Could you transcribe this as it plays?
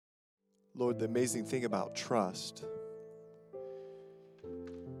Lord, the amazing thing about trust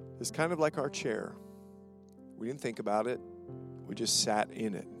is kind of like our chair. We didn't think about it. We just sat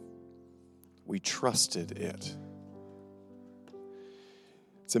in it. We trusted it.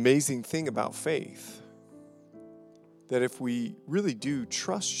 It's an amazing thing about faith that if we really do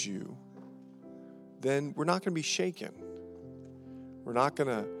trust you, then we're not going to be shaken. We're not going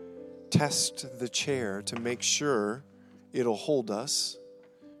to test the chair to make sure it'll hold us.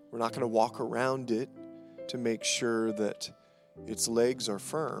 We're not going to walk around it to make sure that its legs are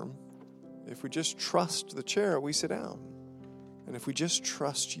firm. If we just trust the chair, we sit down. And if we just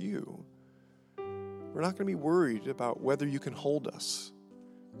trust you, we're not going to be worried about whether you can hold us,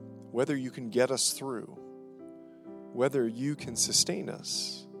 whether you can get us through, whether you can sustain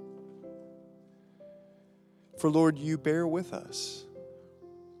us. For Lord, you bear with us.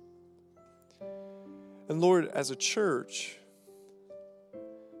 And Lord, as a church,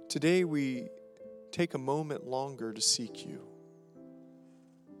 today we take a moment longer to seek you.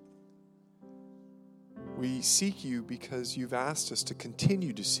 We seek you because you've asked us to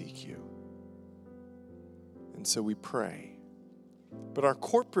continue to seek you. And so we pray. But our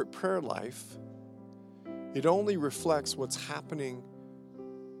corporate prayer life, it only reflects what's happening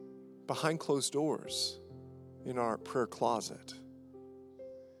behind closed doors in our prayer closet.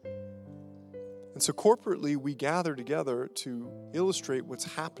 And so corporately, we gather together to illustrate what's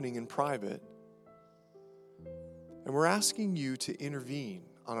happening in private. And we're asking you to intervene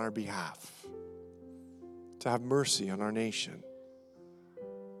on our behalf, to have mercy on our nation.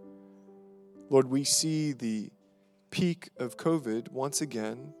 Lord, we see the peak of COVID once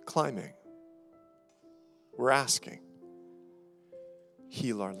again climbing. We're asking,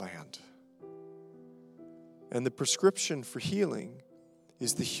 heal our land. And the prescription for healing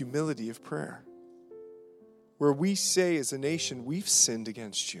is the humility of prayer, where we say as a nation, we've sinned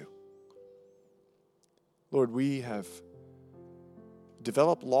against you. Lord, we have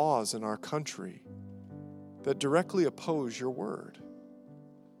developed laws in our country that directly oppose your word.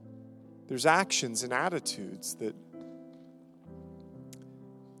 There's actions and attitudes that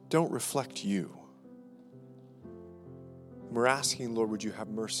don't reflect you. We're asking, Lord, would you have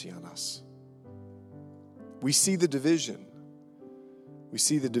mercy on us? We see the division. We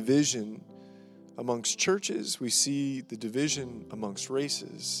see the division amongst churches. We see the division amongst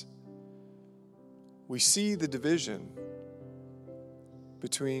races. We see the division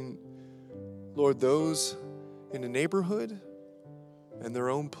between, Lord, those in a neighborhood and their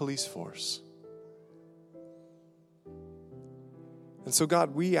own police force. And so,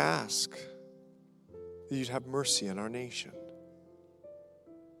 God, we ask that you'd have mercy on our nation.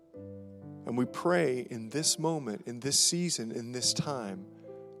 And we pray in this moment, in this season, in this time,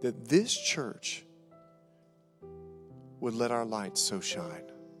 that this church would let our light so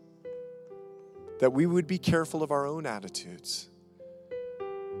shine. That we would be careful of our own attitudes.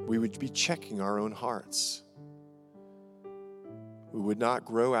 We would be checking our own hearts. We would not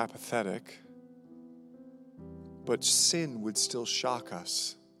grow apathetic, but sin would still shock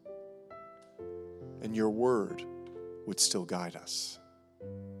us, and your word would still guide us.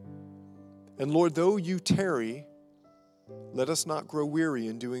 And Lord, though you tarry, let us not grow weary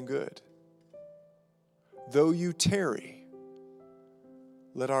in doing good. Though you tarry,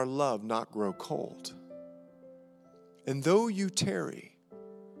 let our love not grow cold. And though you tarry,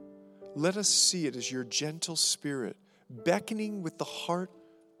 let us see it as your gentle spirit beckoning with the heart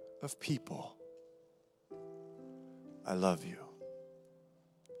of people. I love you.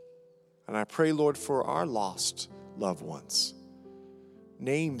 And I pray, Lord, for our lost loved ones,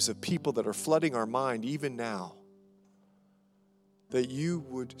 names of people that are flooding our mind even now, that you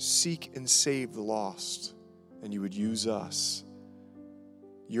would seek and save the lost, and you would use us,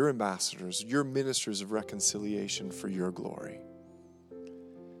 your ambassadors, your ministers of reconciliation for your glory.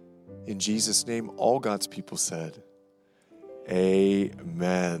 In Jesus' name, all God's people said,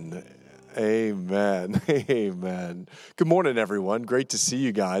 amen. Amen. Amen. Good morning, everyone. Great to see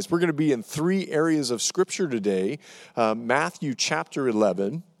you guys. We're going to be in 3 areas of Scripture today. Matthew chapter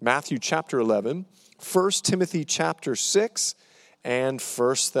 11, 1 Timothy chapter 6, and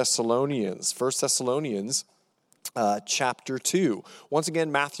 1 Thessalonians. 1 Thessalonians chapter 2. Once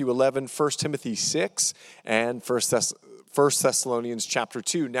again, Matthew 11, 1 Timothy 6, and 1 Thessalonians chapter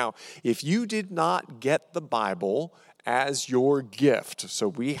 2. Now, if you did not get the Bible as your gift, so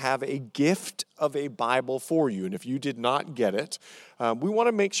we have a gift of a Bible for you, and if you did not get it, we want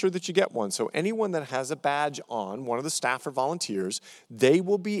to make sure that you get one. So anyone that has a badge on, one of the staff or volunteers, they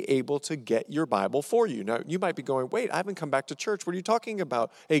will be able to get your Bible for you. Now, you might be going, wait, I haven't come back to church. What are you talking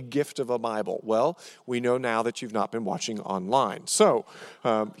about, a gift of a Bible? Well, we know now that you've not been watching online. So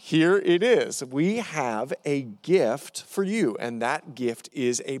here it is. We have a gift for you, and that gift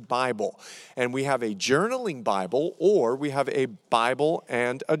is a Bible. And we have a journaling Bible, or we have a Bible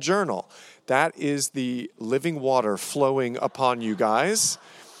and a journal. That is the living water flowing upon you guys.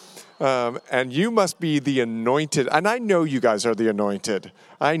 And you must be the anointed. And I know you guys are the anointed.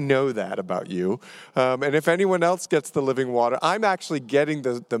 I know that about you. And if anyone else gets the living water, I'm actually getting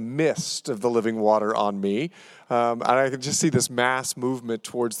the mist of the living water on me. And I can just see this mass movement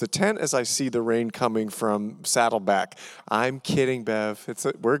towards the tent as I see the rain coming from Saddleback. I'm kidding, Bev.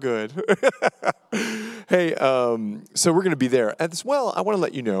 We're good. Hey, so we're going to be there. As well, I want to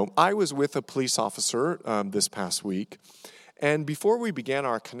let you know, I was with a police officer this past week. And before we began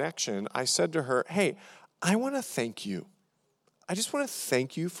our connection, I said to her, hey, I want to thank you. I just want to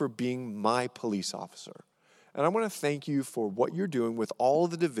thank you for being my police officer. And I want to thank you for what you're doing with all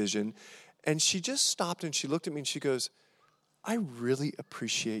of the division. And she just stopped and she looked at me and she goes, I really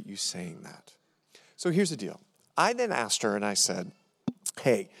appreciate you saying that. So here's the deal. I then asked her and I said,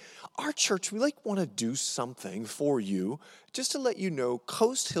 hey, our church, we want to do something for you just to let you know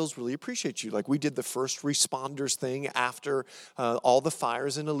Coast Hills really appreciates you. Like we did the first responders thing after all the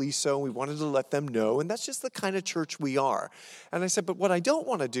fires in Aliso. We wanted to let them know, and that's just the kind of church we are. And I said, but what I don't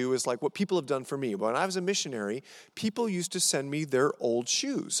want to do is like what people have done for me. When I was a missionary, people used to send me their old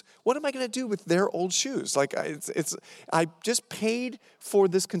shoes. What am I going to do with their old shoes? Like I just paid for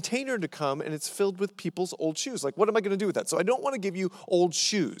this container to come, and it's filled with people's old shoes. Like what am I going to do with that? So I don't want to give you old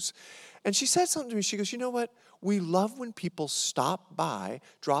shoes. And she said something to me. She goes, you know what? We love when people stop by,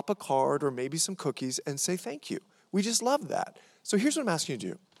 drop a card or maybe some cookies and say thank you. We just love that. So here's what I'm asking you to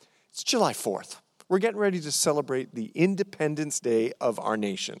do. It's July 4th. We're getting ready to celebrate the Independence Day of our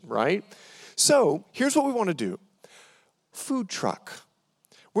nation, right? So here's what we want to do. Food truck.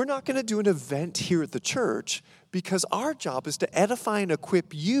 We're not going to do an event here at the church because our job is to edify and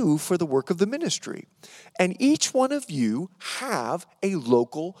equip you for the work of the ministry. And each one of you have a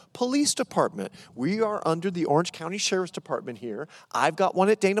local police department. We are under the Orange County Sheriff's Department here. I've got one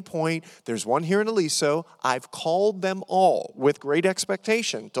at Dana Point. There's one here in Aliso. I've called them all with great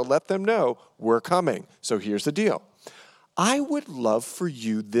expectation to let them know we're coming. So here's the deal. I would love for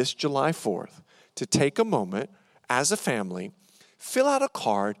you this July 4th to take a moment as a family, fill out a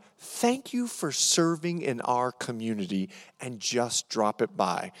card, thank you for serving in our community, and just drop it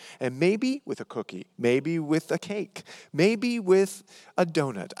by. And maybe with a cookie, maybe with a cake, maybe with a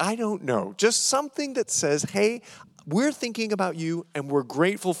donut. I don't know. Just something that says, hey, we're thinking about you and we're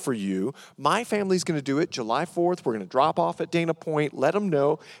grateful for you. My family's going to do it July 4th. We're going to drop off at Dana Point, let them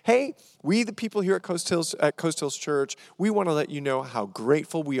know, hey, we the people here at Coast Hills Church, we want to let you know how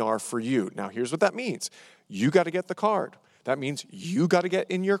grateful we are for you. Now, here's what that means. You got to get the card. That means you got to get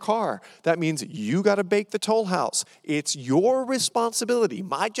in your car. That means you got to bake the toll house. It's your responsibility.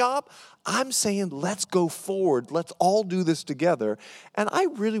 My job, I'm saying let's go forward. Let's all do this together. And I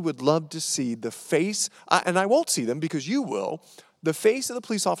really would love to see the face, and I won't see them because you will, the face of the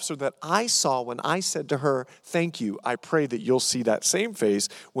police officer that I saw when I said to her, thank you. I pray that you'll see that same face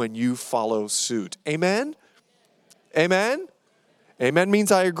when you follow suit. Amen? Amen? Amen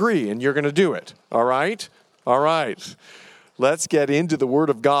means I agree, and you're going to do it. All right? All right. Let's get into the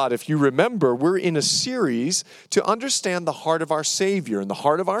Word of God. If you remember, we're in a series to understand the heart of our Savior. And the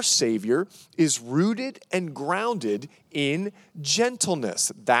heart of our Savior is rooted and grounded in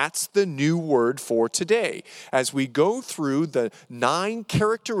gentleness. That's the new word for today. As we go through the 9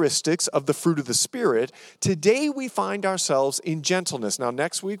 characteristics of the fruit of the Spirit, today we find ourselves in gentleness. Now,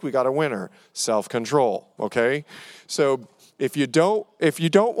 next week, we got a winner, self-control, okay? So if you don't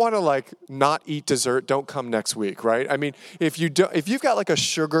want to not eat dessert, don't come next week, right? I mean, if you've got like a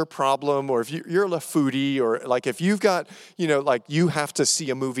sugar problem, or if you're a foodie, or like if you've got, you have to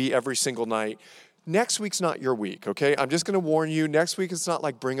see a movie every single night, next week's not your week, okay? I'm just going to warn you, next week is not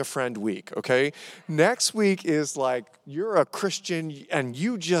like bring a friend week, okay? Next week is like you're a Christian and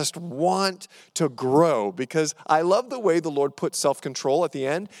you just want to grow, because I love the way the Lord puts self-control at the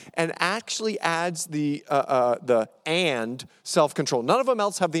end and actually adds the and self-control. None of them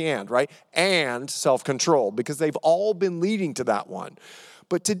else have the and, right? And self-control, because they've all been leading to that one.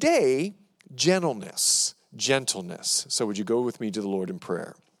 But today, gentleness. So would you go with me to the Lord in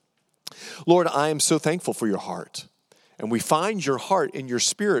prayer? Lord, I am so thankful for your heart. And we find your heart in your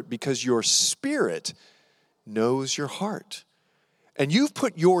Spirit because your Spirit knows your heart. And you've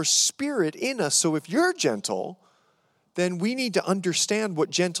put your Spirit in us, so if you're gentle, then we need to understand what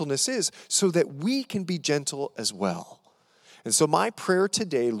gentleness is so that we can be gentle as well. And so my prayer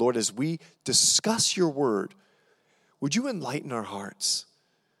today, Lord, as we discuss your word, would you enlighten our hearts?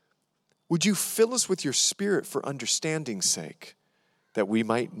 Would you fill us with your Spirit for understanding's sake, that we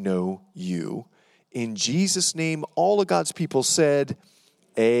might know you? In Jesus' name, all of God's people said,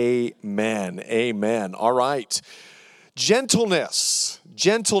 amen. Amen. All right. Gentleness.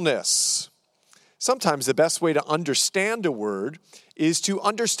 Sometimes the best way to understand a word is to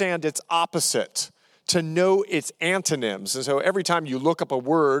understand its opposite, to know its antonyms. And so every time you look up a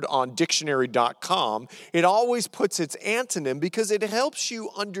word on dictionary.com, it always puts its antonym because it helps you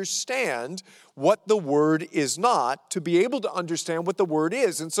understand what the word is not, to be able to understand what the word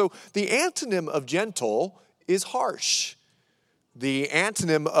is. And so the antonym of gentle is harsh. The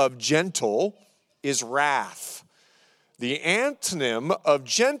antonym of gentle is wrath. The antonym of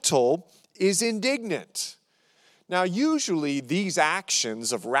gentle is indignant. Now, usually these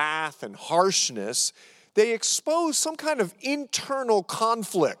actions of wrath and harshness, they expose some kind of internal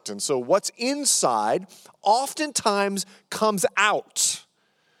conflict. And so what's inside oftentimes comes out.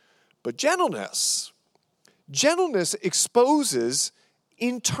 But gentleness exposes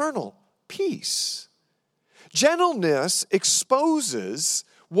internal peace. Gentleness exposes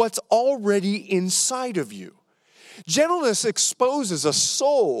what's already inside of you. Gentleness exposes a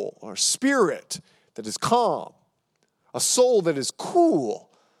soul or spirit that is calm, a soul that is cool,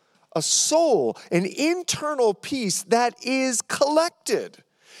 a soul, an internal peace that is collected.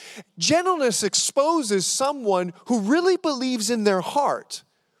 Gentleness exposes someone who really believes in their heart,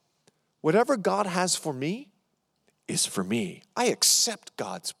 whatever God has for me is for me. I accept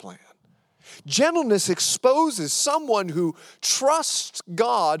God's plan. Gentleness exposes someone who trusts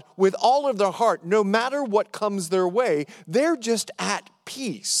God with all of their heart, no matter what comes their way. They're just at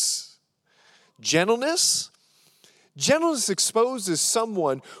peace. Gentleness exposes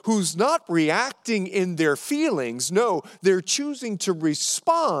someone who's not reacting in their feelings. No, they're choosing to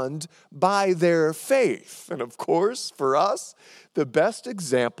respond by their faith. And of course, for us, the best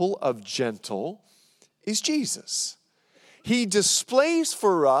example of gentle is Jesus. He displays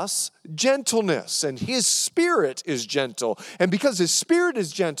for us gentleness, and his Spirit is gentle. And because his Spirit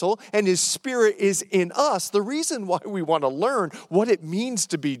is gentle and his Spirit is in us, the reason why we want to learn what it means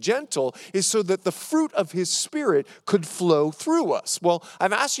to be gentle is so that the fruit of his Spirit could flow through us. Well,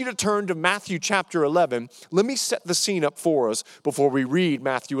 I've asked you to turn to Matthew chapter 11. Let me set the scene up for us before we read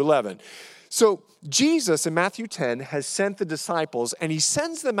Matthew 11. So Jesus in Matthew 10 has sent the disciples, and he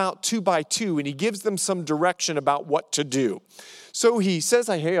sends them out 2 by 2, and he gives them some direction about what to do. So he says,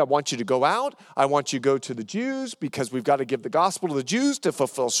 hey, I want you to go out. I want you to go to the Jews because we've got to give the gospel to the Jews to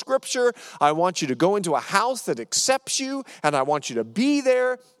fulfill Scripture. I want you to go into a house that accepts you, and I want you to be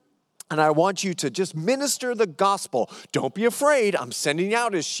there. And I want you to just minister the gospel. Don't be afraid. I'm sending you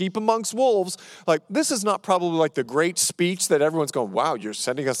out as sheep amongst wolves. Like, this is not probably like the great speech that everyone's going, wow, you're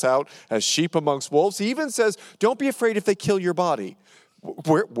sending us out as sheep amongst wolves. He even says, don't be afraid if they kill your body.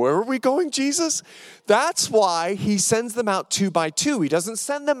 Where are we going, Jesus? That's why he sends them out 2 by 2. He doesn't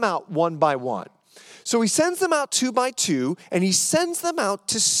send them out 1 by 1. So he sends them out 2 by 2, and he sends them out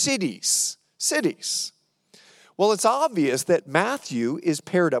to cities. Well, it's obvious that Matthew is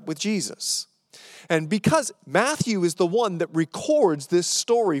paired up with Jesus. And because Matthew is the one that records this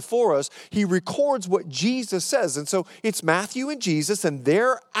story for us, he records what Jesus says. And so it's Matthew and Jesus, and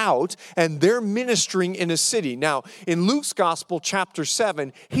they're out, and they're ministering in a city. Now, in Luke's Gospel, chapter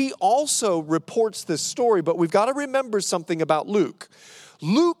 7, he also reports this story, but we've got to remember something about Luke.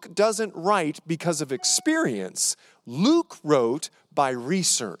 Luke doesn't write because of experience. Luke wrote by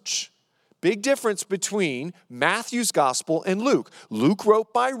research. Big difference between Matthew's gospel and Luke. Luke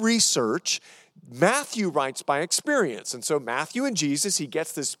wrote by research. Matthew writes by experience. And so Matthew and Jesus, he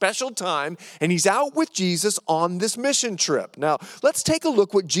gets this special time, and he's out with Jesus on this mission trip. Now, let's take a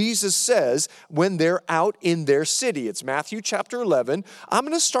look what Jesus says when they're out in their city. It's Matthew chapter 11. I'm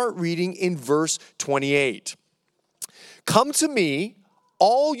going to start reading in verse 28. Come to me,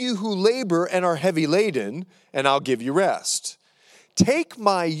 all you who labor and are heavy laden, and I'll give you rest. Take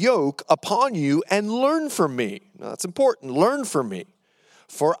my yoke upon you and learn from me. Now, that's important. Learn from me.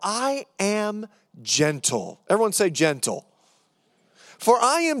 For I am gentle. Everyone say gentle. For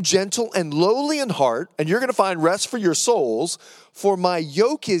I am gentle and lowly in heart, and you're going to find rest for your souls. For my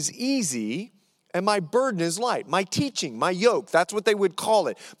yoke is easy and my burden is light. My teaching, my yoke, that's what they would call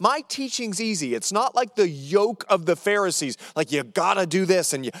it. My teaching's easy. It's not like the yoke of the Pharisees, like you got to do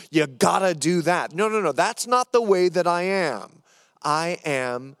this and you got to do that. No. That's not the way that I am. I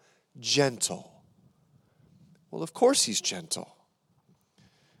am gentle. Well, of course he's gentle.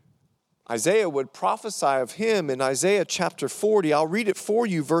 Isaiah would prophesy of him in Isaiah chapter 40. I'll read it for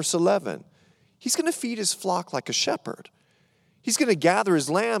you, verse 11. He's going to feed his flock like a shepherd. He's going to gather his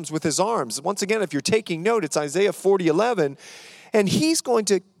lambs with his arms. Once again, if you're taking note, it's Isaiah 40:11. And he's going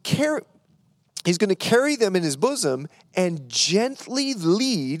to carry them in his bosom and gently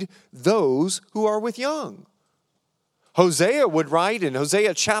lead those who are with young. Hosea would write in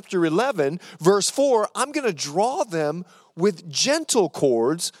Hosea chapter 11, verse 4, I'm going to draw them with gentle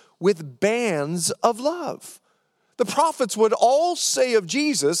cords, with bands of love. The prophets would all say of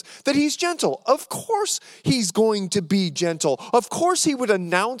Jesus that he's gentle. Of course he's going to be gentle. Of course he would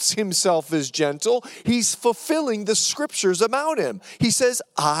announce himself as gentle. He's fulfilling the scriptures about him. He says,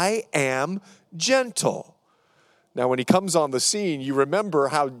 I am gentle. Now, when he comes on the scene, you remember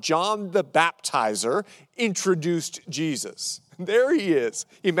how John the Baptizer introduced Jesus. There he is.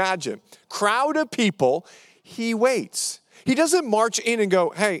 Imagine, crowd of people, he waits. He doesn't march in and go,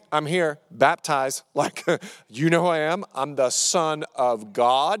 hey, I'm here, baptize. Like, you know who I am? I'm the Son of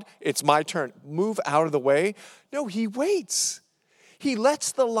God. It's my turn. Move out of the way. No, he waits. He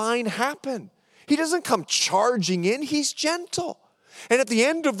lets the line happen. He doesn't come charging in. He's gentle. And at the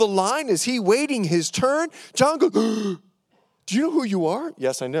end of the line, is he waiting his turn? John goes, do you know who you are?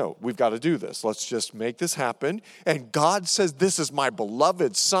 Yes, I know. We've got to do this. Let's just make this happen. And God says, this is my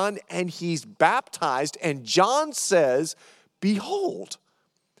beloved Son, and he's baptized. And John says, behold,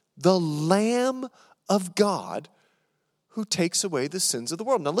 the Lamb of God who takes away the sins of the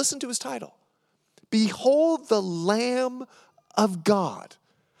world. Now listen to his title. Behold, the Lamb of God.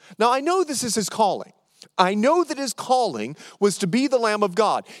 Now I know this is his calling. I know that his calling was to be the Lamb of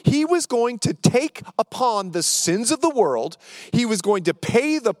God. He was going to take upon the sins of the world. He was going to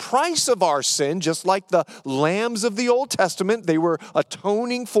pay the price of our sin, just like the lambs of the Old Testament. They were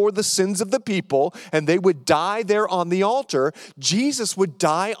atoning for the sins of the people, and they would die there on the altar. Jesus would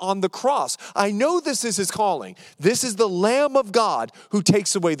die on the cross. I know this is his calling. This is the Lamb of God who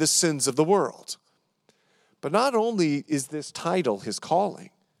takes away the sins of the world. But not only is this title his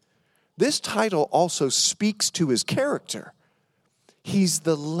calling, this title also speaks to his character. He's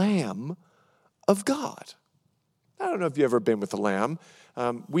the Lamb of God. I don't know if you've ever been with a lamb.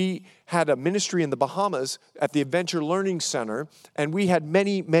 We had a ministry in the Bahamas at the Adventure Learning Center, and we had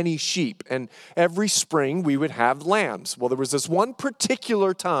many, many sheep. And every spring, we would have lambs. Well, there was this one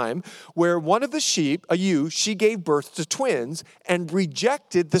particular time where one of the sheep, a ewe, she gave birth to twins and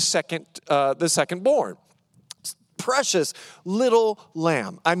rejected the second born. Precious little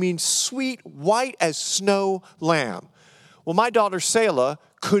lamb. I mean, sweet, white as snow lamb. Well, my daughter Selah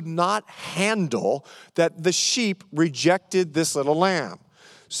could not handle that the sheep rejected this little lamb.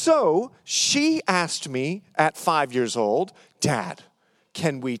 So she asked me at 5 years old, Dad,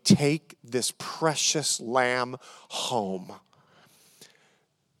 can we take this precious lamb home?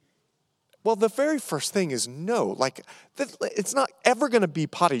 Well, the very first thing is no. Like, it's not ever going to be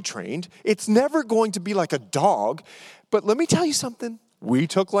potty trained. It's never going to be like a dog. But let me tell you something. We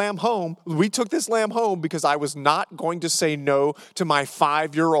took this lamb home because I was not going to say no to my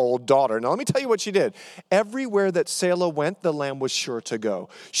 5-year-old daughter. Now, let me tell you what she did. Everywhere that Selah went, the lamb was sure to go.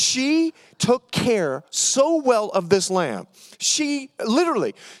 She took care so well of this lamb. She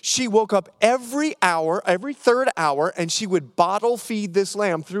woke up every hour, every third hour, and she would bottle feed this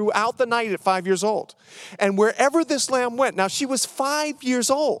lamb throughout the night at 5 years old. And wherever this lamb went, now she was 5 years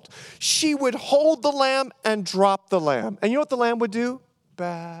old, she would hold the lamb and drop the lamb. And you know what the lamb would do?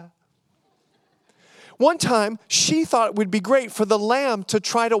 Bah. One time, she thought it would be great for the lamb to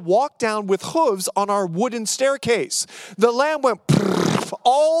try to walk down with hooves on our wooden staircase. The lamb went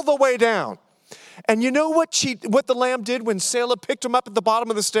all the way down. And you know what the lamb did when Selah picked him up at the bottom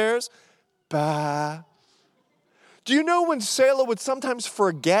of the stairs? Bah. Do you know when Selah would sometimes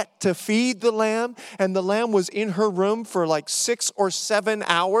forget to feed the lamb and the lamb was in her room for like 6 or 7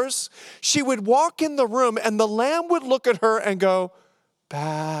 hours? She would walk in the room and the lamb would look at her and go,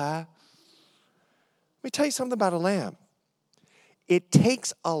 bah. Let me tell you something about a lamb. It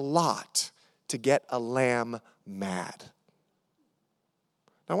takes a lot to get a lamb mad.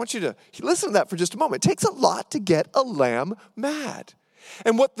 Now I want you to listen to that for just a moment. It takes a lot to get a lamb mad.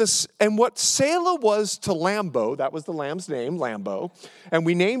 And what Selah was to Lambo, that was the lamb's name, Lambo. And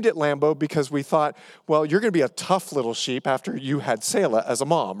we named it Lambo because we thought, well, you're going to be a tough little sheep after you had Selah as a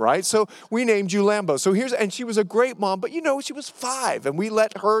mom, right? So we named you Lambo. And she was a great mom, but she was 5 and we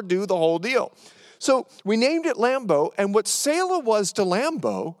let her do the whole deal. So we named it Lambo, and what Selah was to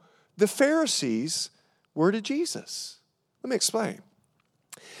Lambo, the Pharisees were to Jesus. Let me explain.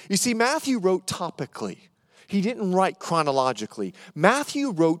 You see, Matthew wrote topically. He didn't write chronologically. Matthew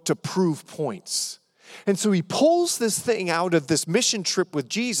wrote to prove points. And so he pulls this thing out of this mission trip with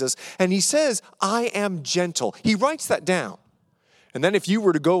Jesus, and he says, I am gentle. He writes that down. And then if you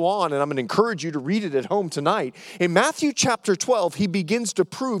were to go on, and I'm going to encourage you to read it at home tonight, in Matthew chapter 12, he begins to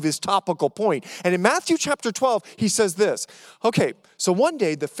prove his topical point. And in Matthew chapter 12, he says this. Okay, so one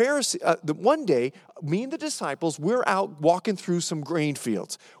day, me and the disciples, we're out walking through some grain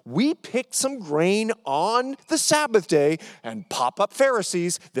fields. We picked some grain on the Sabbath day, and pop up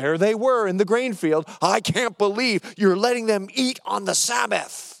Pharisees, there they were in the grain field. I can't believe you're letting them eat on the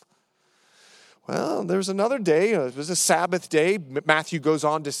Sabbath. Well, there's another day. It was a Sabbath day. Matthew goes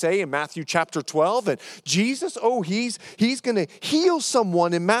on to say in Matthew chapter 12, and Jesus, he's going to heal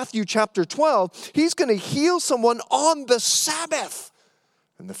someone in Matthew chapter 12. He's going to heal someone on the Sabbath.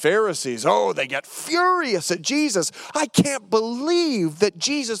 And the Pharisees, they get furious at Jesus. I can't believe that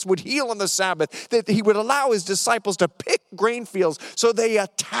Jesus would heal on the Sabbath, that he would allow his disciples to pick grain fields, so they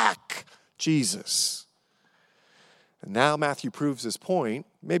attack Jesus. And now Matthew proves his point.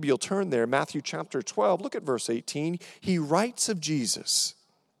 Maybe you'll turn there. Matthew chapter 12, look at verse 18. He writes of Jesus,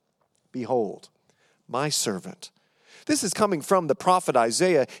 behold, my servant. This is coming from the prophet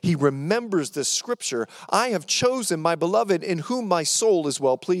Isaiah. He remembers this scripture. I have chosen my beloved in whom my soul is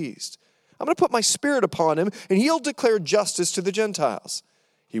well pleased. I'm going to put my spirit upon him, and he'll declare justice to the Gentiles.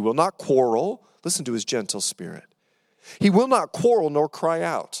 He will not quarrel. Listen to his gentle spirit. He will not quarrel nor cry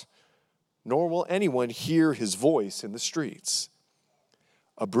out, nor will anyone hear his voice in the streets.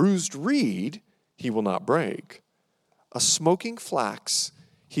 A bruised reed he will not break. A smoking flax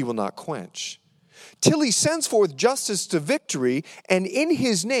he will not quench. Till he sends forth justice to victory, and in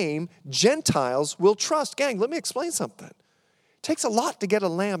his name Gentiles will trust. Gang, let me explain something. It takes a lot to get a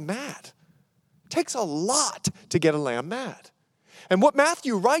lamb mad. It takes a lot to get a lamb mad. And what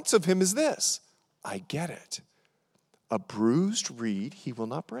Matthew writes of him is this. I get it. A bruised reed he will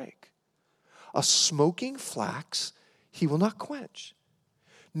not break. A smoking flax he will not quench.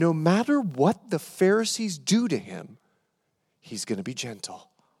 No matter what the Pharisees do to him, he's going to be gentle.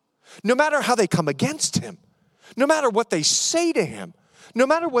 No matter how they come against him, no matter what they say to him, no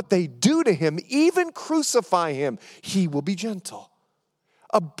matter what they do to him, even crucify him, he will be gentle.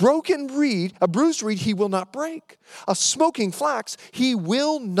 A bruised reed he will not break. A smoking flax he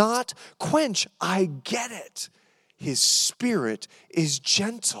will not quench. I get it. His spirit is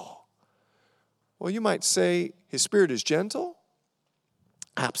gentle. Well, you might say his spirit is gentle?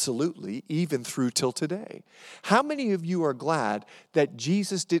 Absolutely, even through till today. How many of you are glad that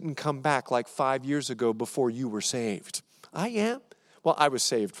Jesus didn't come back like 5 years ago before you were saved? I am. Well, I was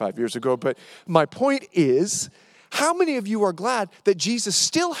saved 5 years ago, but my point is, how many of you are glad that Jesus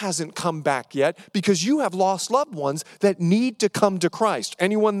still hasn't come back yet because you have lost loved ones that need to come to Christ?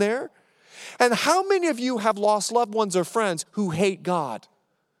 Anyone there? And how many of you have lost loved ones or friends who hate God?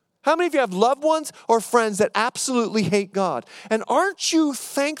 How many of you have loved ones or friends that absolutely hate God? And aren't you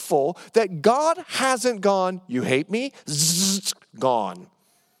thankful that God hasn't gone, you hate me? Zzz, gone.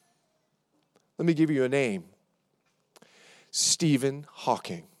 Let me give you a name. Stephen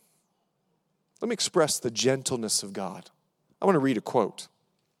Hawking. Let me express the gentleness of God. I want to read a quote.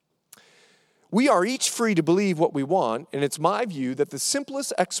 We are each free to believe what we want, and it's my view that the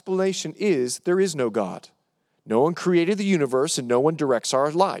simplest explanation is there is no God. No one created the universe, and no one directs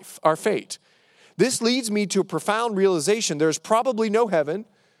our life, our fate. This leads me to a profound realization. There's probably no heaven.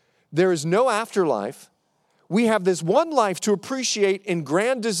 There is no afterlife. We have this one life to appreciate in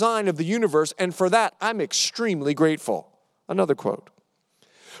grand design of the universe, and for that, I'm extremely grateful. Another quote.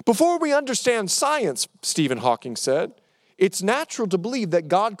 Before we understand science, Stephen Hawking said, it's natural to believe that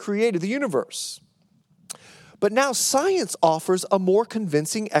God created the universe. But now science offers a more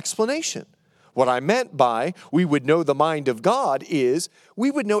convincing explanation. What I meant by we would know the mind of God is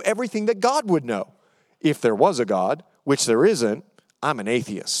we would know everything that God would know. If there was a God, which there isn't, I'm an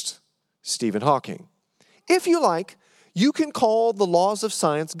atheist. Stephen Hawking. If you like, you can call the laws of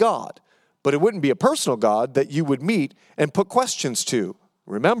science God, but it wouldn't be a personal God that you would meet and put questions to.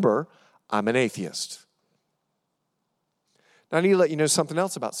 Remember, I'm an atheist. Now I need to let you know something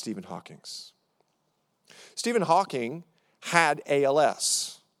else about Stephen Hawking. Stephen Hawking had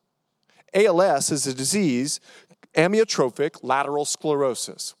ALS. ALS is a disease, amyotrophic lateral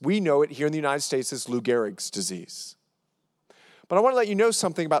sclerosis. We know it here in the United States as Lou Gehrig's disease. But I want to let you know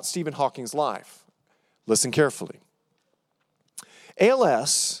something about Stephen Hawking's life. Listen carefully.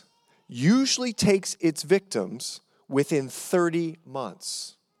 ALS usually takes its victims within 30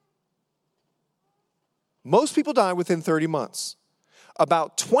 months. Most people die within 30 months.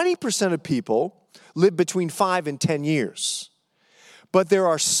 About 20% of people live between 5 and 10 years. But there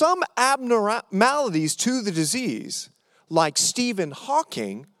are some abnormalities to the disease, like Stephen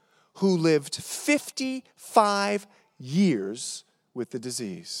Hawking, who lived 55 years with the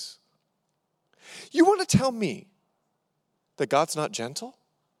disease. You want to tell me that God's not gentle?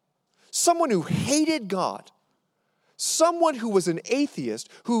 Someone who hated God, someone who was an atheist,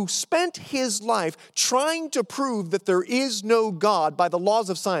 who spent his life trying to prove that there is no God by the laws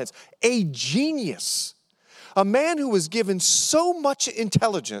of science, a genius, a man who was given so much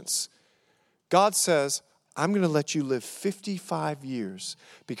intelligence. God says, I'm going to let you live 55 years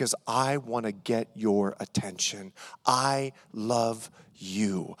because I want to get your attention. I love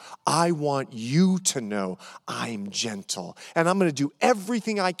you. I want you to know I'm gentle. And I'm going to do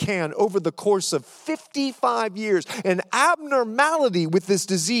everything I can over the course of 55 years, an abnormality with this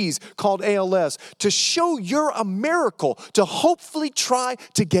disease called ALS, to show you're a miracle, to hopefully try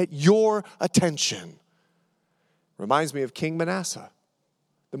to get your attention. Reminds me of King Manasseh,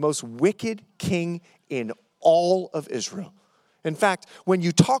 the most wicked king in all of Israel. In fact, when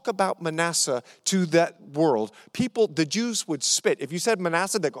you talk about Manasseh to that world, the Jews would spit. If you said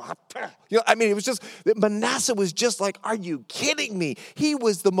Manasseh, they'd go, it was just, Manasseh was just like, are you kidding me? He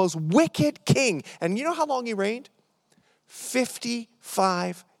was the most wicked king. And you know how long he reigned?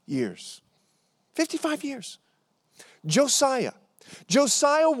 55 years. 55 years. Josiah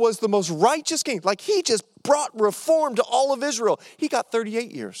was the most righteous king. Like, he just brought reform to all of Israel. He got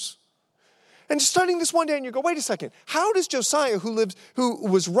 38 years. And studying this one day, and you go, wait a second. How does Josiah, who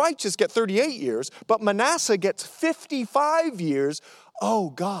was righteous, get 38 years, but Manasseh gets 55 years?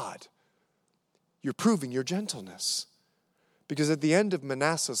 Oh, God, you're proving your gentleness. Because at the end of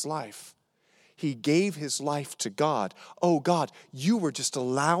Manasseh's life, he gave his life to God. Oh, God, you were just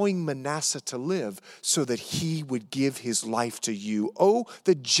allowing Manasseh to live so that he would give his life to you. Oh,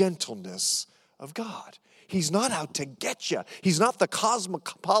 the gentleness of God. He's not out to get you. He's not the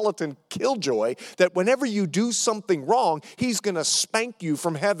cosmopolitan killjoy that whenever you do something wrong, he's going to spank you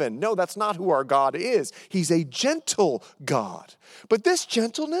from heaven. No, that's not who our God is. He's a gentle God. But this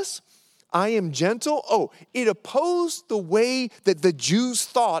gentleness, I am gentle, it opposed the way that the Jews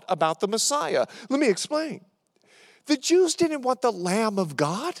thought about the Messiah. Let me explain. The Jews didn't want the Lamb of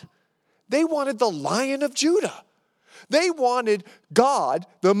God. They wanted the Lion of Judah. They wanted God,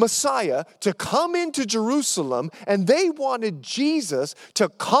 the Messiah, to come into Jerusalem, and they wanted Jesus to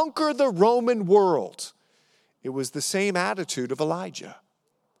conquer the Roman world. It was the same attitude of Elijah.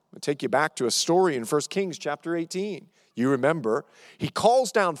 I'm going to take you back to a story in 1 Kings chapter 18. You remember, he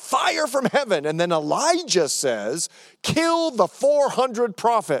calls down fire from heaven, and then Elijah says, kill the 400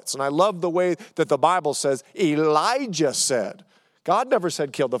 prophets. And I love the way that the Bible says, Elijah said. God never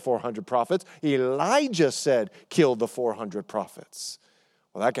said kill the 400 prophets. Elijah said kill the 400 prophets.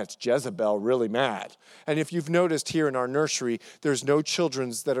 Well, that gets Jezebel really mad. And if you've noticed here in our nursery, there's no child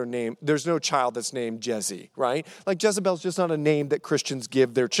that's named Jesse, right? Like Jezebel's just not a name that Christians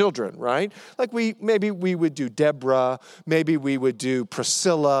give their children, right? Like maybe we would do Deborah, maybe we would do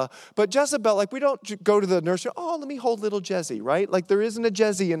Priscilla, but Jezebel, like we don't go to the nursery, let me hold little Jesse, right? Like there isn't a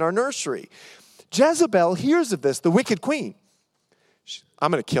Jesse in our nursery. Jezebel hears of this, the wicked queen. I'm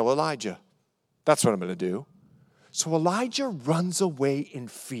going to kill Elijah. That's what I'm going to do. So Elijah runs away in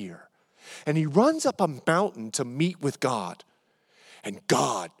fear. And he runs up a mountain to meet with God. And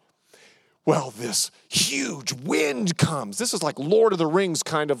God, this huge wind comes. This is like Lord of the Rings,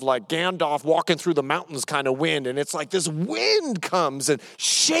 kind of like Gandalf walking through the mountains kind of wind. And it's like this wind comes and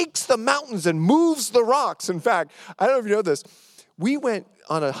shakes the mountains and moves the rocks. In fact, I don't know if you know this. We went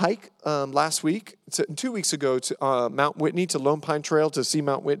on a hike last week, 2 weeks ago, to Mount Whitney, to Lone Pine Trail to see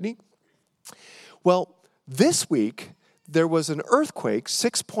Mount Whitney. Well, this week, there was an earthquake,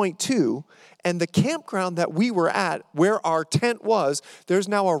 6.2, and the campground that we were at, where our tent was, there's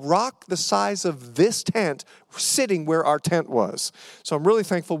now a rock the size of this tent sitting where our tent was. So I'm really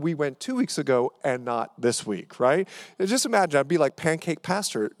thankful we went 2 weeks ago and not this week, right? And just imagine, I'd be like Pancake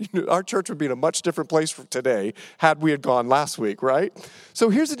Pastor. Our church would be in a much different place from today had we had gone last week, right? So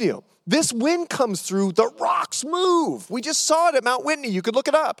here's the deal. This wind comes through, the rocks move. We just saw it at Mount Whitney. You could look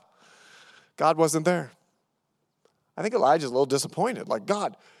it up. God wasn't there. I think Elijah's a little disappointed. Like,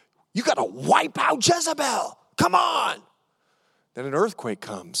 God, you got to wipe out Jezebel. Come on. Then an earthquake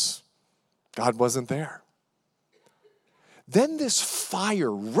comes. God wasn't there. Then this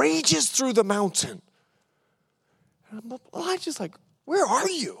fire rages through the mountain. And Elijah's like, where are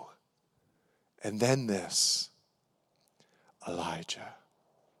you? And then this, Elijah,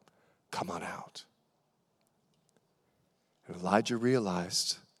 come on out. And Elijah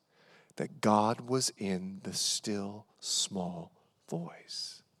realized that God was in the still, small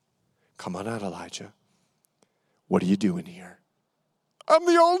voice. Come on out, Elijah. What are you doing here? I'm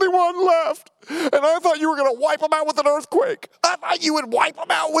the only one left. And I thought you were going to wipe them out with an earthquake. I thought you would wipe them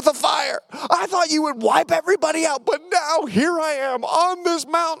out with a fire. I thought you would wipe everybody out. But now here I am on this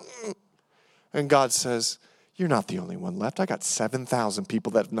mountain. And God says, you're not the only one left. I got 7,000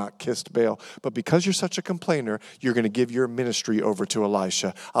 people that have not kissed Baal. But because you're such a complainer, you're going to give your ministry over to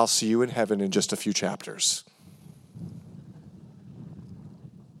Elisha. I'll see you in heaven in just a few chapters.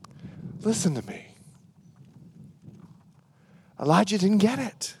 Listen to me. Elijah didn't get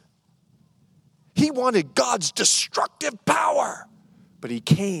it. He wanted God's destructive power, but he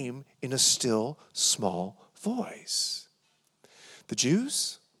came in a still, small voice. The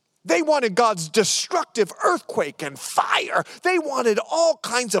Jews, they wanted God's destructive earthquake and fire. They wanted all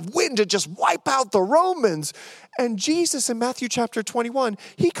kinds of wind to just wipe out the Romans. And Jesus in Matthew chapter 21,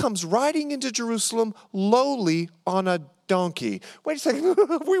 he comes riding into Jerusalem lowly on a donkey. Wait a second.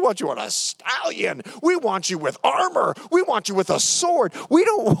 We want you on a stallion. We want you with armor. We want you with a sword. We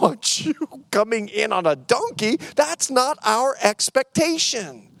don't want you coming in on a donkey. That's not our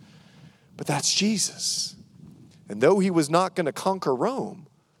expectation. But that's Jesus. And though he was not going to conquer Rome,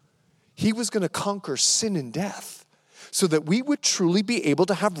 he was going to conquer sin and death so that we would truly be able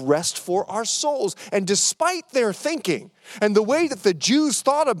to have rest for our souls. And despite their thinking and the way that the Jews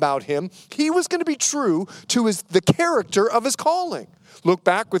thought about him, he was going to be true to the character of his calling. Look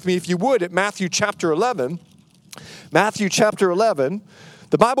back with me, if you would, at Matthew chapter 11. Matthew chapter 11,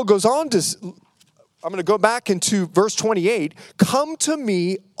 the Bible goes on to... I'm going to go back into verse 28. Come to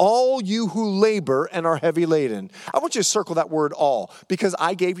me, all you who labor and are heavy laden. I want you to circle that word all, because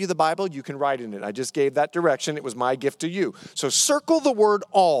I gave you the Bible. You can write in it. I just gave that direction. It was my gift to you. So circle the word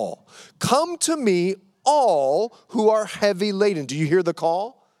all. Come to me, all who are heavy laden. Do you hear the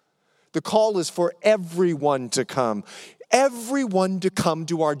call? The call is for everyone to come. Everyone to come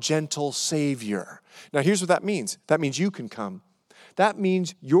to our gentle Savior. Now here's what that means. That means you can come. That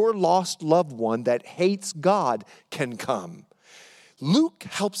means your lost loved one that hates God can come. Luke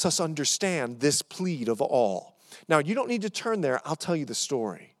helps us understand this plead of all. Now, you don't need to turn there. I'll tell you the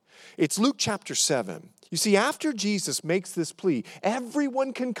story. It's Luke chapter 7. You see, after Jesus makes this plea,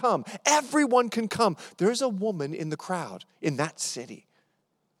 everyone can come. Everyone can come. There's a woman in the crowd in that city,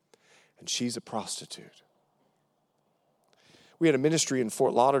 and she's a prostitute. We had a ministry in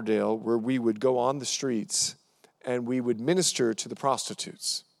Fort Lauderdale where we would go on the streets and we would minister to the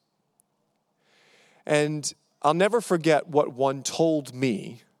prostitutes. And I'll never forget what one told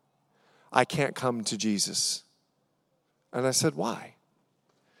me, I can't come to Jesus. And I said, why?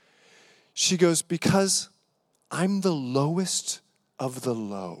 She goes, because I'm the lowest of the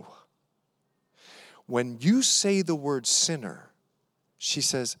low. When you say the word sinner, she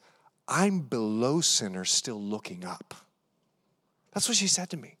says, I'm below sinner still looking up. That's what she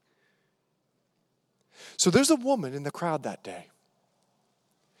said to me. So there's a woman in the crowd that day.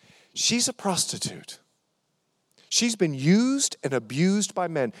 She's a prostitute. She's been used and abused by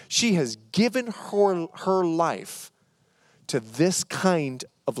men. She has given her life to this kind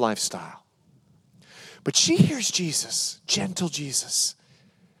of lifestyle. But she hears Jesus, gentle Jesus.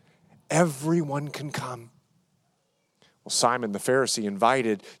 Everyone can come. Well, Simon the Pharisee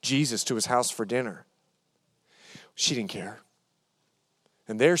invited Jesus to his house for dinner. She didn't care.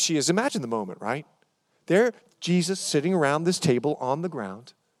 And there she is. Imagine the moment, right? There, Jesus sitting around this table on the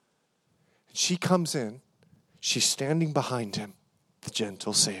ground. And she comes in. She's standing behind him, the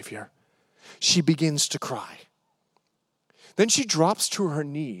gentle Savior. She begins to cry. Then she drops to her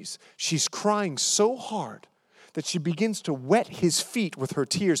knees. She's crying so hard that she begins to wet his feet with her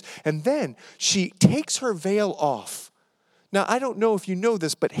tears. And then she takes her veil off. Now, I don't know if you know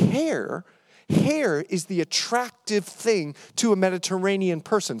this, but hair is the attractive thing to a Mediterranean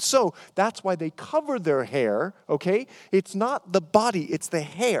person. So that's why they cover their hair, okay? It's not the body, it's the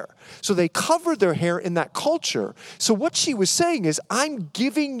hair. So they cover their hair in that culture. So what she was saying is, I'm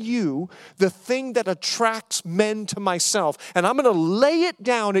giving you the thing that attracts men to myself, and I'm going to lay it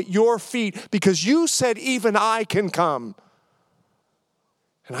down at your feet because you said even I can come.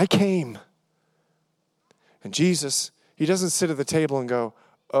 And I came. And Jesus, he doesn't sit at the table and go,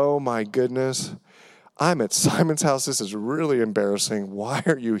 oh my goodness, I'm at Simon's house. This is really embarrassing. Why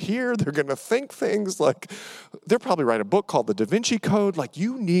are you here? They're going to think things like, they'll probably write a book called The Da Vinci Code. Like,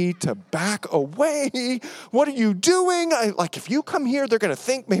 you need to back away. What are you doing? If you come here, they're going to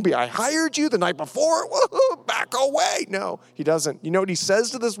think maybe I hired you the night before. Whoa, back away. No, he doesn't. You know what he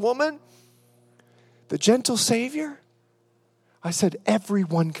says to this woman? The gentle Savior? I said,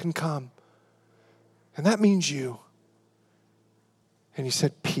 everyone can come. And that means you. And he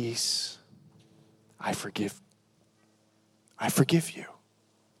said, peace, I forgive you.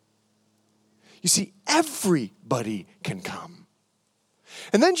 You see, everybody can come.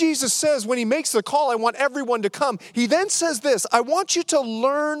 And then Jesus says, when he makes the call, I want everyone to come. He then says this, I want you to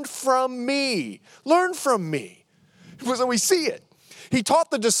learn from me. Learn from me. So we see it. He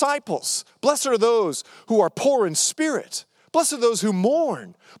taught the disciples, blessed are those who are poor in spirit. Blessed are those who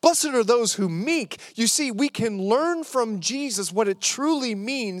mourn. Blessed are those who meek. You see, we can learn from Jesus what it truly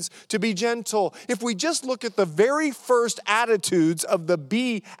means to be gentle. If we just look at the very first attitudes of the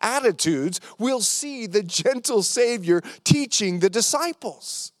Beatitudes, we'll see the gentle Savior teaching the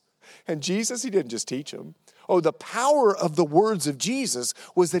disciples. And Jesus, he didn't just teach them. Oh, the power of the words of Jesus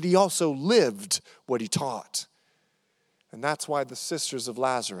was that he also lived what he taught. And that's why the sisters of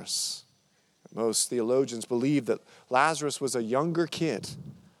Lazarus, most theologians believe that Lazarus was a younger kid.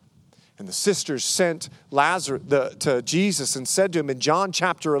 And the sisters sent Lazarus to Jesus and said to him in John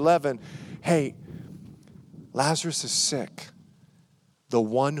chapter 11, hey, Lazarus is sick, the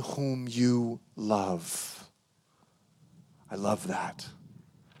one whom you love. I love that.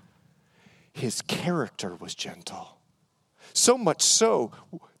 His character was gentle. So much so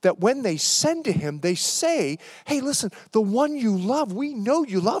that when they send to him, they say, hey, listen, the one you love, we know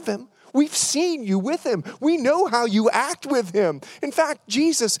you love him. We've seen you with him. We know how you act with him. In fact,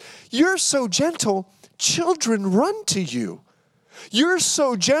 Jesus, you're so gentle, children run to you. You're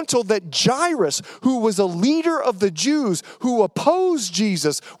so gentle that Jairus, who was a leader of the Jews who opposed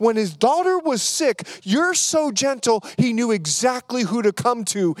Jesus, when his daughter was sick, you're so gentle, he knew exactly who to come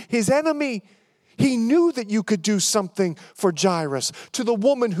to, his enemy. He knew that you could do something for Jairus. To the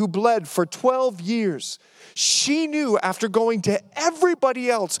woman who bled for 12 years, she knew after going to everybody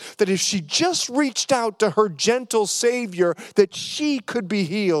else that if she just reached out to her gentle Savior, that she could be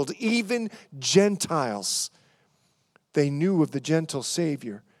healed. Even Gentiles, they knew of the gentle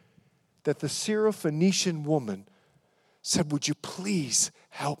Savior. That the Syrophoenician woman said, would you please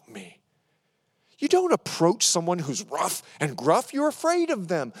help me? You don't approach someone who's rough and gruff. You're afraid of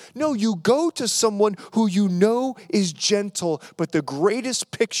them. No, you go to someone who you know is gentle. But the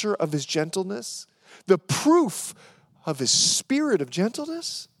greatest picture of his gentleness, the proof of his spirit of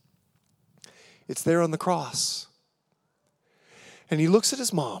gentleness, it's there on the cross. And he looks at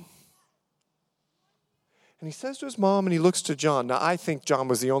his mom. And he says to his mom, and he looks to John. Now, I think John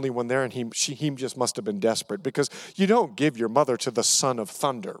was the only one there, and he just must have been desperate, because you don't give your mother to the son of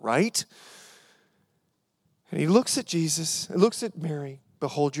thunder, right? And he looks at Jesus, and looks at Mary,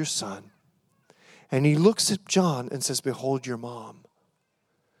 behold your son. And he looks at John and says, behold your mom.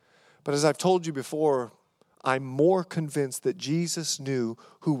 But as I've told you before, I'm more convinced that Jesus knew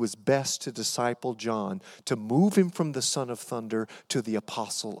who was best to disciple John, to move him from the son of thunder to the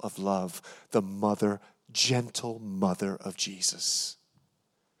apostle of love, the mother, gentle mother of Jesus.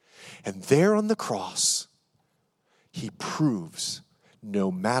 And there on the cross, he proves no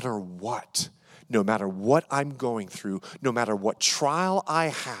matter what I'm going through, no matter what trial I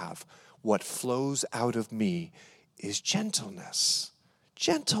have, what flows out of me is gentleness.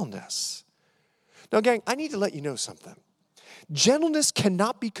 Gentleness. Now, gang, I need to let you know something. Gentleness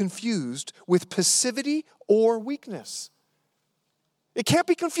cannot be confused with passivity or weakness. It can't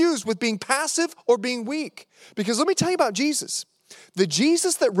be confused with being passive or being weak. Because let me tell you about Jesus. The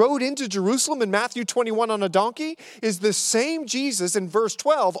Jesus that rode into Jerusalem in Matthew 21 on a donkey is the same Jesus in verse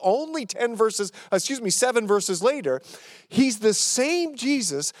 12, only 7 verses later. He's the same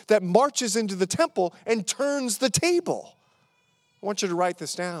Jesus that marches into the temple and turns the table. I want you to write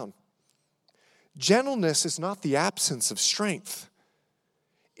this down. Gentleness is not the absence of strength.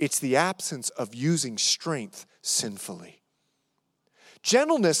 It's the absence of using strength sinfully.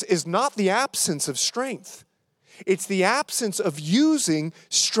 Gentleness is not the absence of strength. It's the absence of using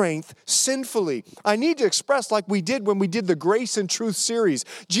strength sinfully. I need to express, like we did when we did the Grace and Truth series,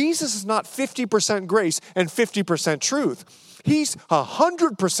 Jesus is not 50% grace and 50% truth. He's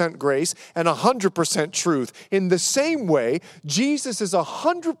 100% grace and 100% truth. In the same way, Jesus is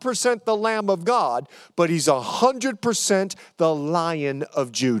 100% the Lamb of God, but he's 100% the Lion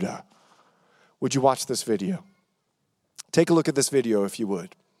of Judah. Would you watch this video? Take a look at this video if you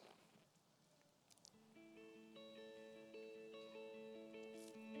would.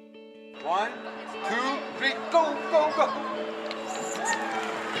 One, two, three, go, go, go.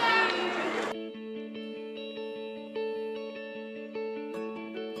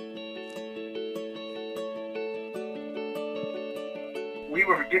 We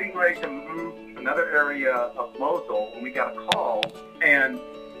were getting ready to move to another area of Mosul when we got a call, and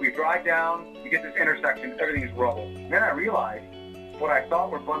we drive down, we get this intersection, everything's rubble. And then I realized what I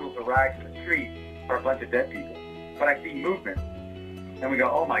thought were bundles of rags in the street are a bunch of dead people. But I see movement. And we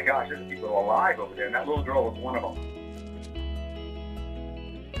go, oh my gosh, there's people alive over there. And that little girl was one of them.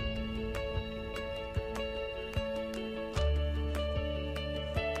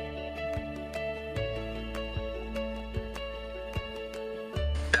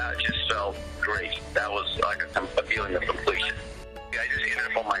 felt great. That was like a feeling of completion. I just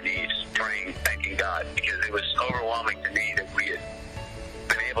ended up on my knees praying, thanking God, because it was overwhelming to me that we had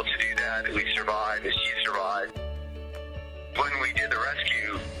been able to do that we survived, that she survived. When we did the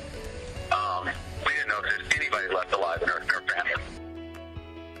rescue, we didn't know if there's anybody left alive in our family.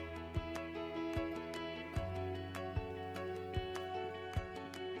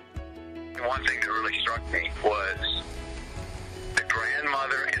 And one thing that really struck me was the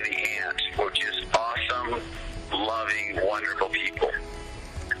grandmother and the aunt were just awesome, loving, wonderful people.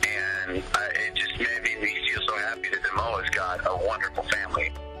 And it just made me feel so happy that the Moas got a wonderful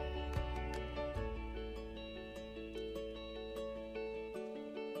family.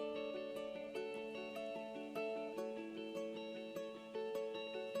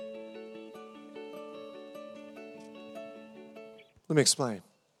 Let me explain.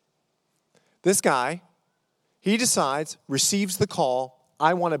 This guy, he decides, receives the call,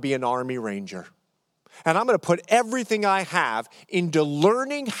 I want to be an Army Ranger. And I'm going to put everything I have into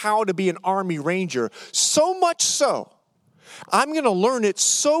learning how to be an Army Ranger, so much so, I'm going to learn it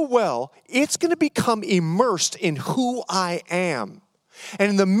so well, it's going to become immersed in who I am.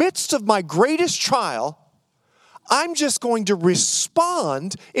 And in the midst of my greatest trial, I'm just going to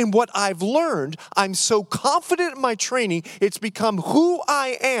respond in what I've learned. I'm so confident in my training, it's become who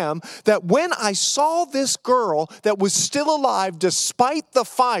I am, that when I saw this girl that was still alive despite the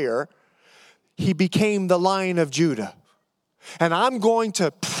fire, he became the Lion of Judah. And I'm going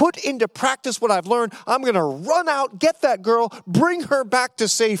to put into practice what I've learned. I'm going to run out, get that girl, bring her back to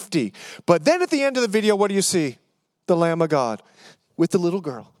safety. But then at the end of the video, what do you see? The Lamb of God with the little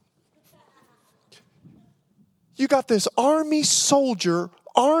girl. You got this Army soldier,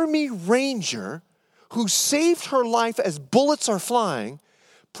 Army Ranger, who saved her life as bullets are flying,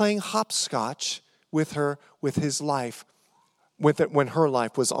 playing hopscotch with her, with his life, with it when her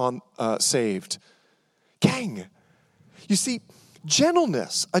life was saved. Gang, you see,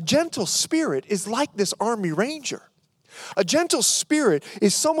 gentleness, a gentle spirit is like this Army Ranger. A gentle spirit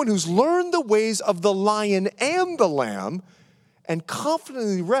is someone who's learned the ways of the lion and the lamb and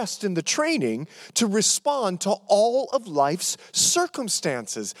confidently rest in the training to respond to all of life's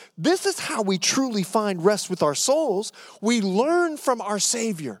circumstances. This is how we truly find rest with our souls. We learn from our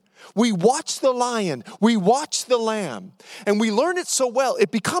Savior. We watch the lion, we watch the lamb, and we learn it so well, it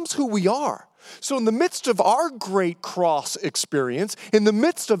becomes who we are. So in the midst of our great cross experience, in the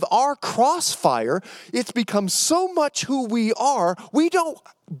midst of our crossfire, it's become so much who we are, we don't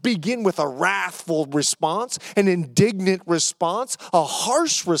begin with a wrathful response, an indignant response, a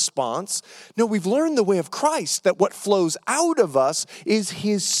harsh response. No, we've learned the way of Christ, that what flows out of us is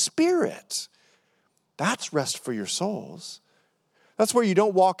His Spirit. That's rest for your souls. That's where you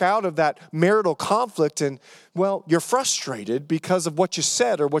don't walk out of that marital conflict and, well, you're frustrated because of what you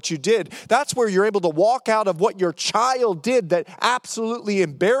said or what you did. That's where you're able to walk out of what your child did that absolutely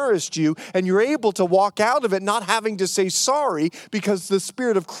embarrassed you, and you're able to walk out of it not having to say sorry because the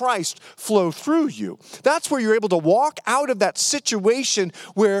Spirit of Christ flowed through you. That's where you're able to walk out of that situation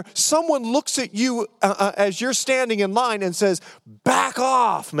where someone looks at you as you're standing in line and says, "Back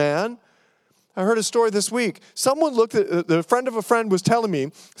off, man." I heard a story this week. Someone looked at, the friend of a friend was telling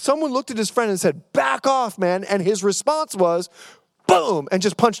me, someone looked at his friend and said, "Back off, man." And his response was, boom, and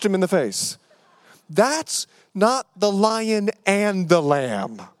just punched him in the face. That's not the lion and the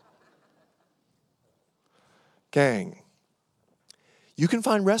lamb. Gang, you can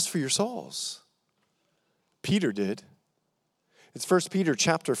find rest for your souls. Peter did. It's 1 Peter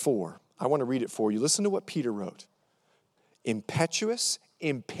chapter 4. I want to read it for you. Listen to what Peter wrote. Impetuous,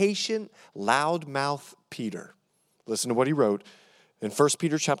 impatient, loudmouth Peter. Listen to what he wrote in 1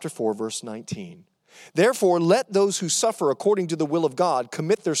 Peter chapter 4, verse 19. Therefore, let those who suffer according to the will of God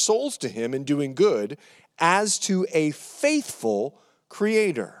commit their souls to Him in doing good, as to a faithful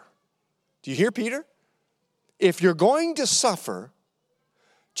Creator. Do you hear, Peter? If you're going to suffer,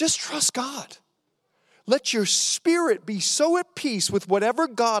 just trust God. Let your spirit be so at peace with whatever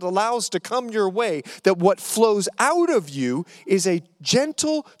God allows to come your way that what flows out of you is a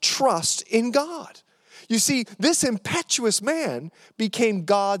gentle trust in God. You see, this impetuous man became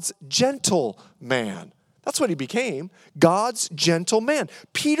God's gentle man. That's what he became, God's gentle man.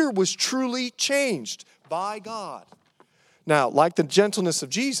 Peter was truly changed by God. Now, like the gentleness of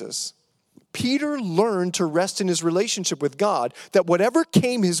Jesus, Peter learned to rest in his relationship with God, that whatever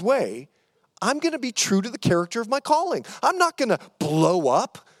came his way, I'm going to be true to the character of my calling. I'm not going to blow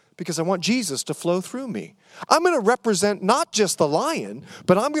up because I want Jesus to flow through me. I'm going to represent not just the lion,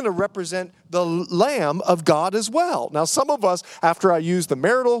 but I'm going to represent the Lamb of God as well. Now, some of us, after I use the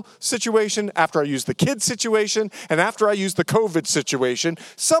marital situation, after I use the kid situation, and after I use the COVID situation,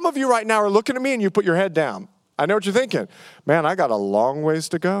 some of you right now are looking at me and you put your head down. I know what you're thinking. Man, I got a long ways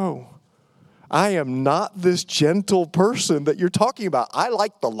to go. I am not this gentle person that you're talking about. I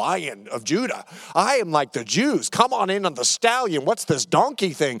like the Lion of Judah. I am like the Jews. Come on in on the stallion. What's this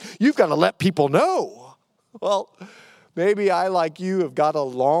donkey thing? You've got to let people know. Well, maybe I, like you, have got a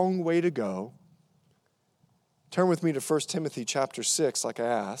long way to go. Turn with me to 1 Timothy chapter 6, like I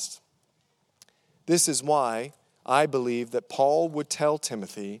asked. This is why I believe that Paul would tell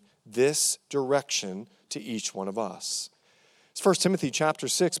Timothy this direction to each one of us. It's 1 Timothy chapter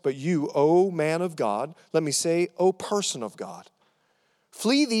 6, but you, O man of God, let me say, O person of God,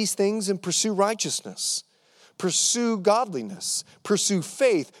 flee these things and pursue righteousness, pursue godliness, pursue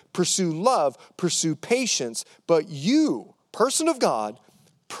faith, pursue love, pursue patience, but you, person of God,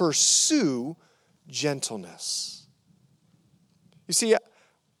 pursue gentleness. You see,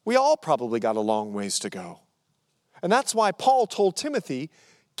 we all probably got a long ways to go. And that's why Paul told Timothy,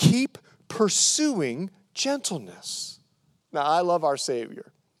 keep pursuing gentleness. Now, I love our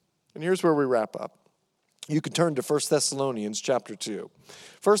Savior. And here's where we wrap up. You can turn to 1 Thessalonians chapter 2.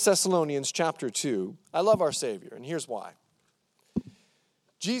 1 Thessalonians chapter 2, I love our Savior, and here's why.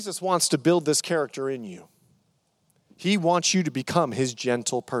 Jesus wants to build this character in you. He wants you to become his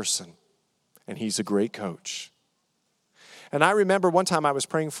gentle person, and he's a great coach. And I remember one time I was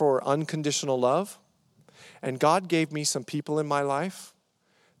praying for unconditional love, and God gave me some people in my life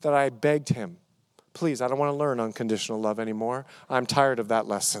that I begged him, please, I don't want to learn unconditional love anymore. I'm tired of that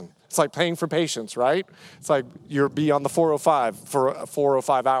lesson. It's like paying for patience, right? It's like you're be on the 405 for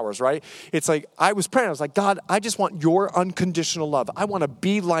 405 hours, right? It's like I was praying. I was like, God, I just want your unconditional love. I want to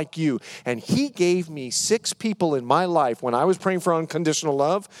be like you. And he gave me 6 people in my life when I was praying for unconditional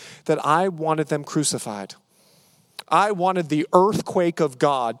love that I wanted them crucified. I wanted the earthquake of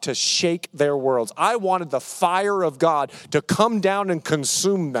God to shake their worlds. I wanted the fire of God to come down and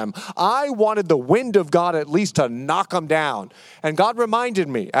consume them. I wanted the wind of God at least to knock them down. And God reminded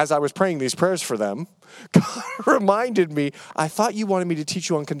me, as I was praying these prayers for them, God reminded me, I thought you wanted me to teach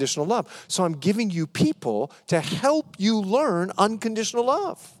you unconditional love. So I'm giving you people to help you learn unconditional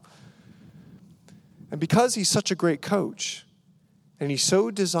love. And because he's such a great coach, and he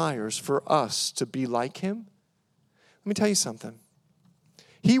so desires for us to be like him, let me tell you something.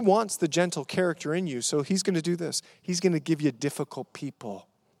 He wants the gentle character in you, so he's going to do this. He's going to give you difficult people.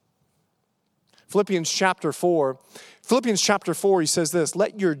 Philippians chapter 4, he says this,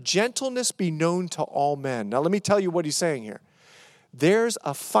 let your gentleness be known to all men. Now let me tell you what he's saying here. There's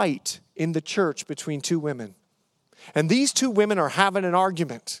a fight in the church between 2 women. And these 2 women are having an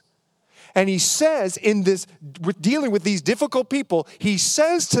argument. And he says in this, dealing with these difficult people, he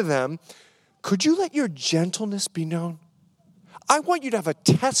says to them, could you let your gentleness be known? I want you to have a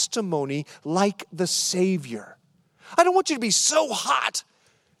testimony like the Savior. I don't want you to be so hot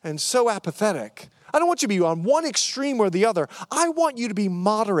and so apathetic. I don't want you to be on one extreme or the other. I want you to be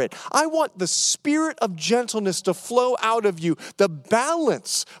moderate. I want the spirit of gentleness to flow out of you. The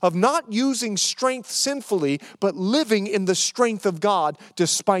balance of not using strength sinfully, but living in the strength of God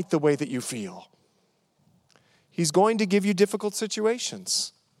despite the way that you feel. He's going to give you difficult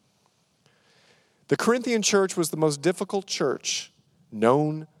situations. The Corinthian church was the most difficult church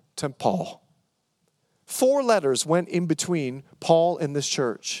known to Paul. 4 letters went in between Paul and this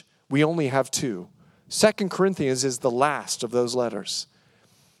church. We only have 2. 2 Corinthians is the last of those letters.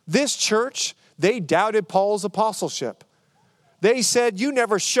 This church, they doubted Paul's apostleship. They said, you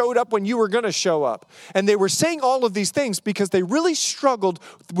never showed up when you were going to show up. And they were saying all of these things because they really struggled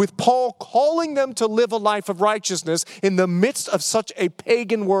with Paul calling them to live a life of righteousness in the midst of such a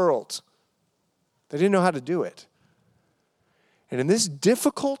pagan world. They didn't know how to do it. And in this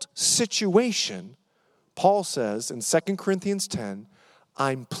difficult situation, Paul says in 2 Corinthians 10,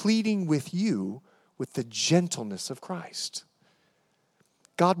 I'm pleading with you with the gentleness of Christ.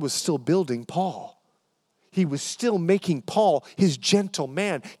 God was still building Paul. He was still making Paul his gentle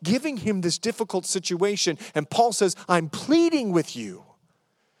man, giving him this difficult situation. And Paul says, I'm pleading with you.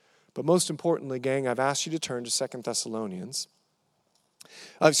 But most importantly, gang, I've asked you to turn to 1 Thessalonians.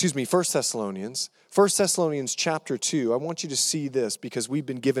 1 Thessalonians. 1 Thessalonians chapter 2. I want you to see this because we've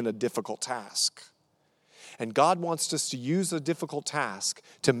been given a difficult task. And God wants us to use a difficult task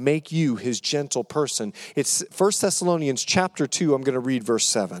to make you his gentle person. It's 1 Thessalonians chapter 2. I'm going to read verse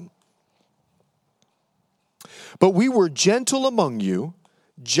 7. But we were gentle among you,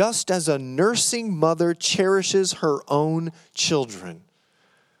 just as a nursing mother cherishes her own children.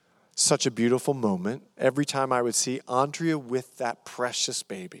 such a beautiful moment every time I would see Andrea with that precious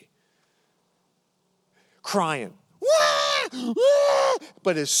baby. Crying. Wah! Wah!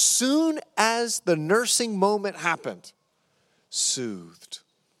 But as soon as the nursing moment happened, soothed,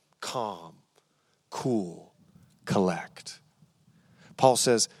 calm, cool, collect. Paul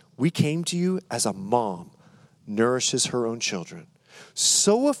says, we came to you as a mom nourishes her own children,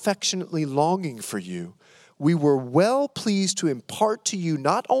 so affectionately longing for you, we were well pleased to impart to you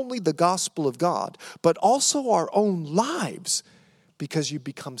not only the gospel of God, but also our own lives, because you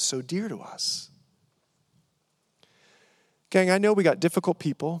become so dear to us. Gang, I know we got difficult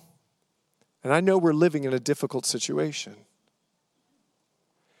people, and I know we're living in a difficult situation.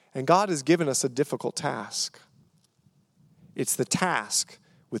 And God has given us a difficult task. It's the task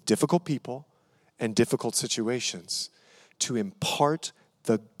with difficult people and difficult situations to impart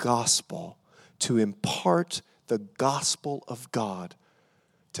the gospel, to impart the gospel of God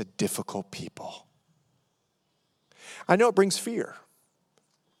to difficult people. I know it brings fear.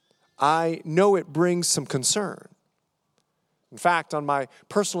 I know it brings some concern. In fact, on my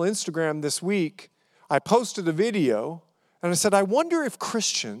personal Instagram this week, I posted a video and I said, I wonder if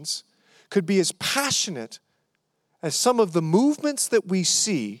Christians could be as passionate as some of the movements that we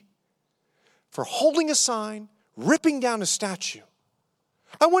see for holding a sign, ripping down a statue.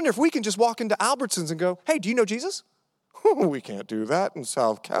 I wonder if we can just walk into Albertsons and go, hey, do you know Jesus? We can't do that in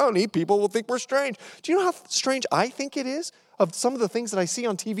South County. People will think we're strange. Do you know how strange I think it is of some of the things that I see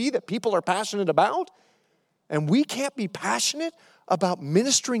on TV that people are passionate about? And we can't be passionate about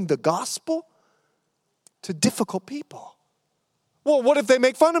ministering the gospel to difficult people. Well, what if they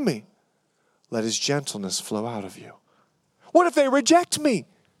make fun of me? Let his gentleness flow out of you. What if they reject me?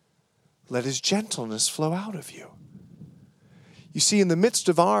 Let his gentleness flow out of you. You see, in the midst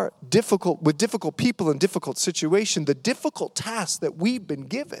of our difficult people and difficult situation, the difficult task that we've been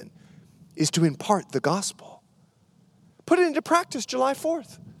given is to impart the gospel. Put it into practice July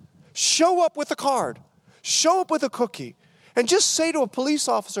 4th. Show up with a card. Show up with a cookie. And just say to a police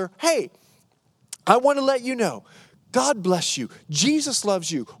officer, hey, I want to let you know, God bless you. Jesus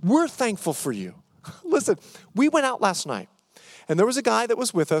loves you. We're thankful for you. Listen, we went out last night. And there was a guy that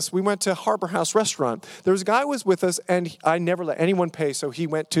was with us. We went to Harbor House Restaurant. There was a guy who was with us, and I never let anyone pay, so he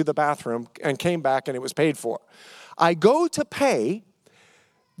went to the bathroom and came back, and it was paid for. I go to pay.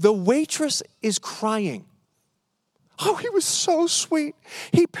 The waitress is crying. Oh, he was so sweet.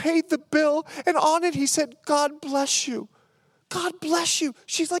 He paid the bill, and on it he said, God bless you. God bless you.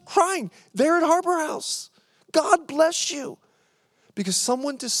 She's like crying there at Harbor House. God bless you. Because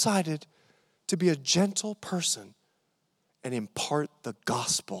someone decided to be a gentle person and impart the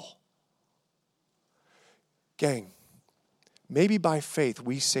gospel. Gang, maybe by faith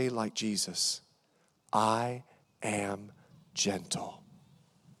we say like Jesus, I am gentle.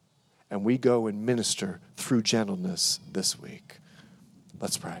 And we go and minister through gentleness this week.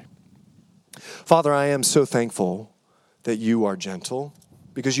 Let's pray. Father, I am so thankful that you are gentle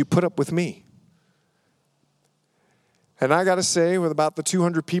because you put up with me. And I got to say, with about the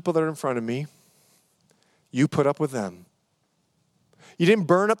 200 people that are in front of me, you put up with them. You didn't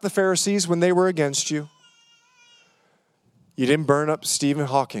burn up the Pharisees when they were against you. You didn't burn up Stephen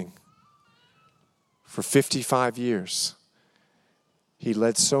Hawking for 55 years. He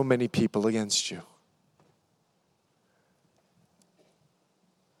led so many people against you.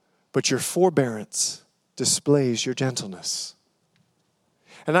 But your forbearance displays your gentleness.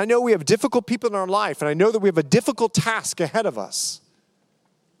 And I know we have difficult people in our life, and I know that we have a difficult task ahead of us.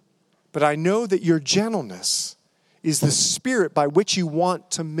 But I know that your gentleness is the spirit by which you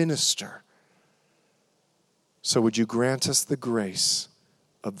want to minister. So would you grant us the grace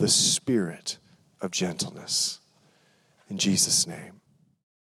of the spirit of gentleness? In Jesus' name.